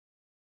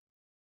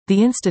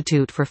The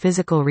Institute for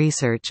Physical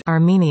Research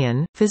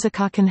Armenian,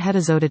 Fizikakan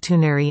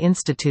Hetazodatuneri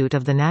Institute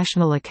of the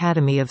National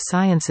Academy of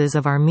Sciences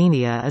of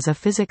Armenia is a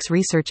physics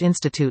research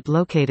institute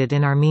located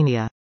in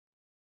Armenia.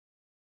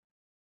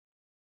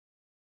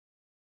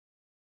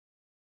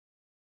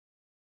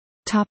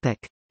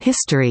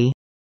 History.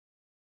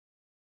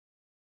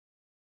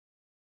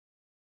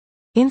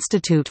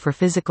 Institute for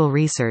Physical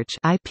Research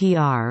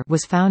 (IPR)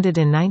 was founded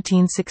in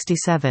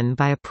 1967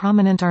 by a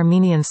prominent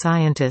Armenian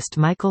scientist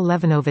Michael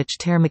Levinovich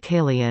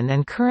Termikalian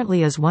and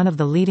currently is one of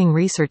the leading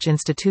research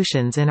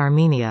institutions in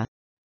Armenia.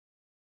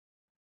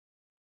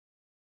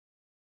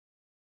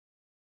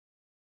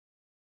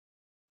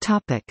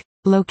 Topic: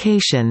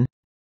 Location.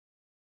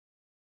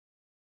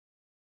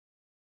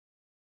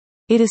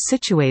 It is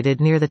situated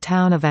near the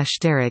town of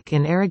Ashtarak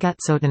in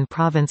Aragatsotan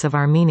province of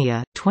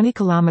Armenia, 20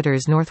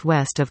 km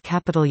northwest of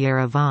capital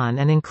Yerevan,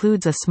 and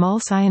includes a small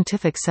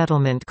scientific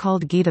settlement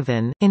called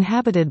Gitavan,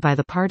 inhabited by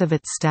the part of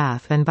its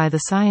staff and by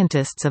the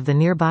scientists of the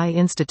nearby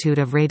Institute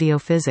of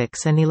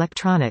Radiophysics and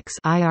Electronics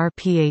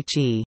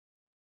 (IRPHE).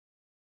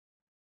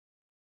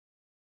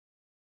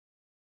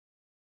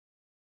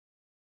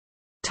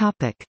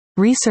 Topic: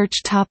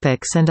 Research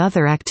topics and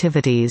other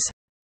activities.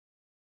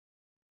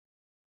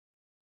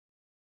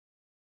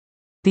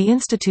 The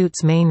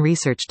Institute's main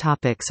research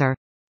topics are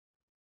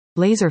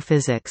laser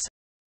physics,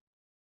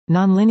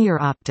 nonlinear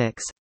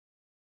optics,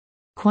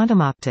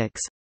 quantum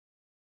optics,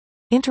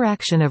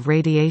 interaction of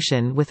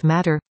radiation with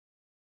matter,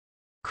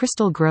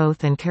 crystal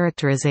growth and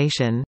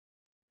characterization,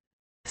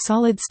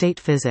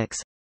 solid-state physics,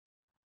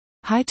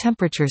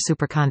 high-temperature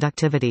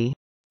superconductivity,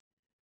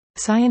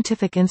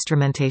 scientific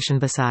instrumentation.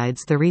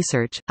 Besides the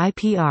research,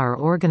 IPR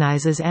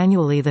organizes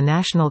annually the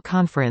National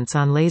Conference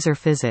on Laser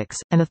Physics,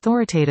 an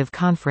authoritative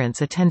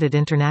conference attended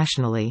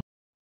internationally.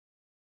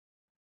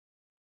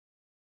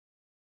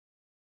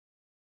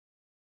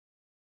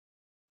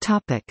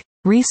 Topic: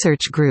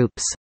 Research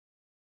groups.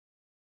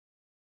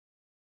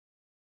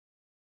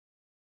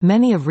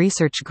 Many of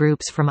research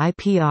groups from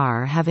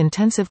IPR have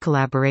intensive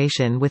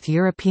collaboration with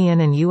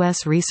European and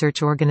U.S.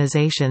 research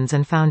organizations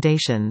and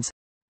foundations.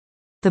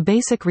 The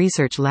basic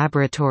research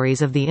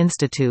laboratories of the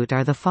Institute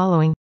are the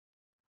following: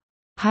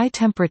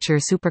 High-Temperature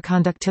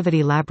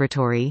Superconductivity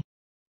Laboratory,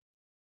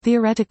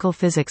 Theoretical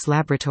Physics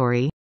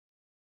Laboratory,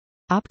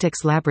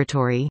 Optics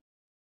Laboratory,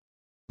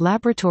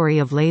 Laboratory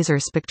of Laser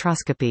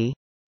Spectroscopy,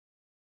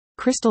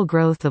 Crystal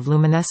Growth of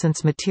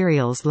Luminescence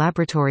Materials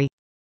Laboratory,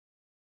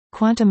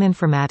 Quantum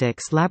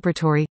Informatics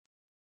Laboratory,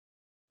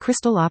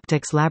 Crystal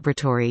Optics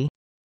Laboratory,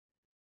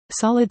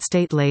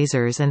 Solid-State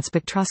Lasers and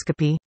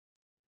Spectroscopy,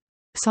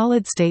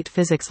 Solid-State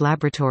Physics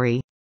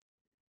Laboratory,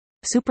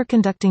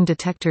 Superconducting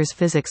Detectors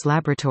Physics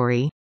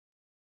Laboratory,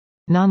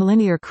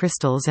 Nonlinear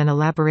Crystals and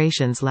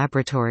Elaborations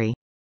Laboratory.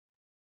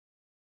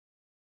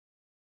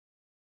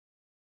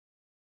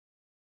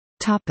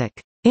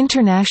 Topic: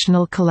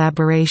 International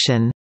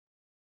collaboration.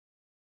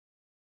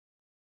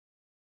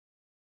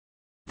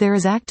 There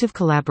is active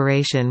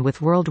collaboration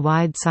with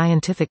worldwide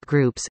scientific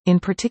groups, in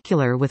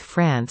particular with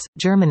France,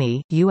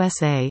 Germany,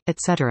 USA,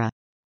 etc.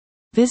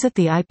 Visit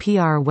the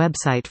IPR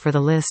website for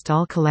the list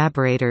all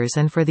collaborators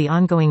and for the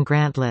ongoing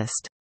grant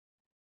list.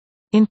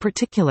 In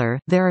particular,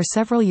 there are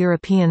several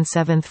European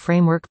 7th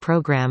Framework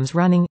programs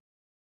running: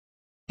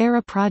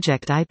 ERA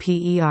Project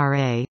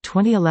IPERA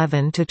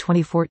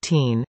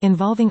 2011-2014,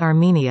 involving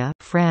Armenia,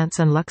 France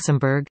and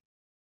Luxembourg;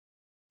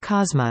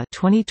 COSMA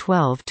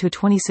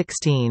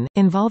 2012-2016,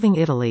 involving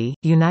Italy,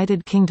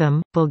 United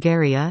Kingdom,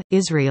 Bulgaria,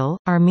 Israel,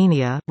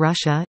 Armenia,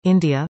 Russia,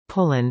 India,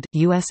 Poland,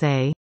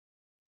 USA;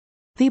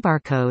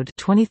 TheBarcode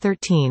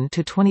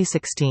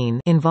 2013-2016,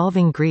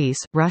 involving Greece,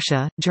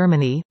 Russia,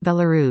 Germany,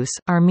 Belarus,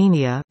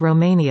 Armenia,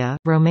 Romania,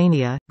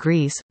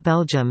 Greece,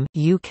 Belgium,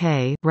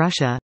 UK,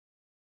 Russia;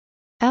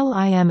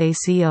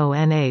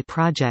 LIMACONA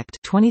Project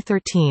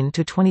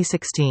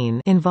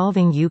 2013-2016,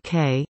 involving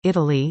UK,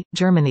 Italy,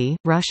 Germany,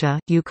 Russia,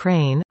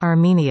 Ukraine,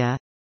 Armenia;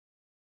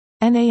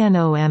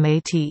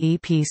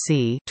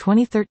 NANOMATEPC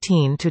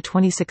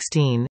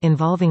 2013-2016,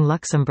 involving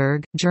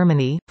Luxembourg,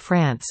 Germany,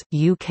 France,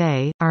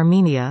 UK,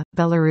 Armenia,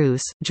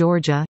 Belarus,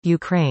 Georgia,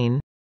 Ukraine;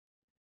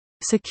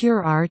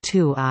 Secure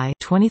R2I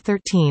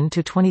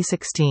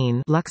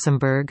 2013-2016,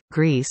 Luxembourg,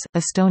 Greece,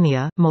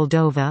 Estonia,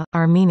 Moldova,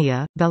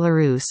 Armenia,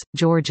 Belarus,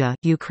 Georgia,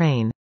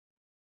 Ukraine.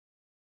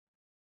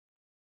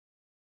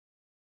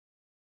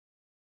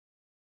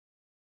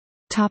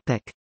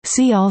 Topic: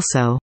 See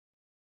also: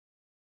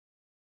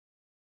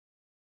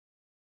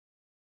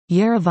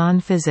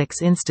 Yerevan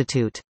Physics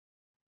Institute.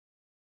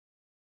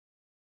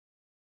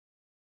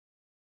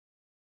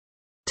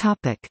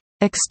 Topic: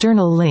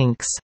 External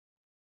links.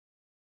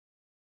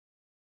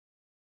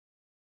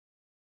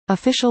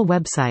 Official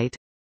website: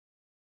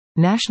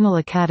 National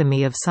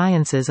Academy of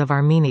Sciences of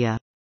Armenia.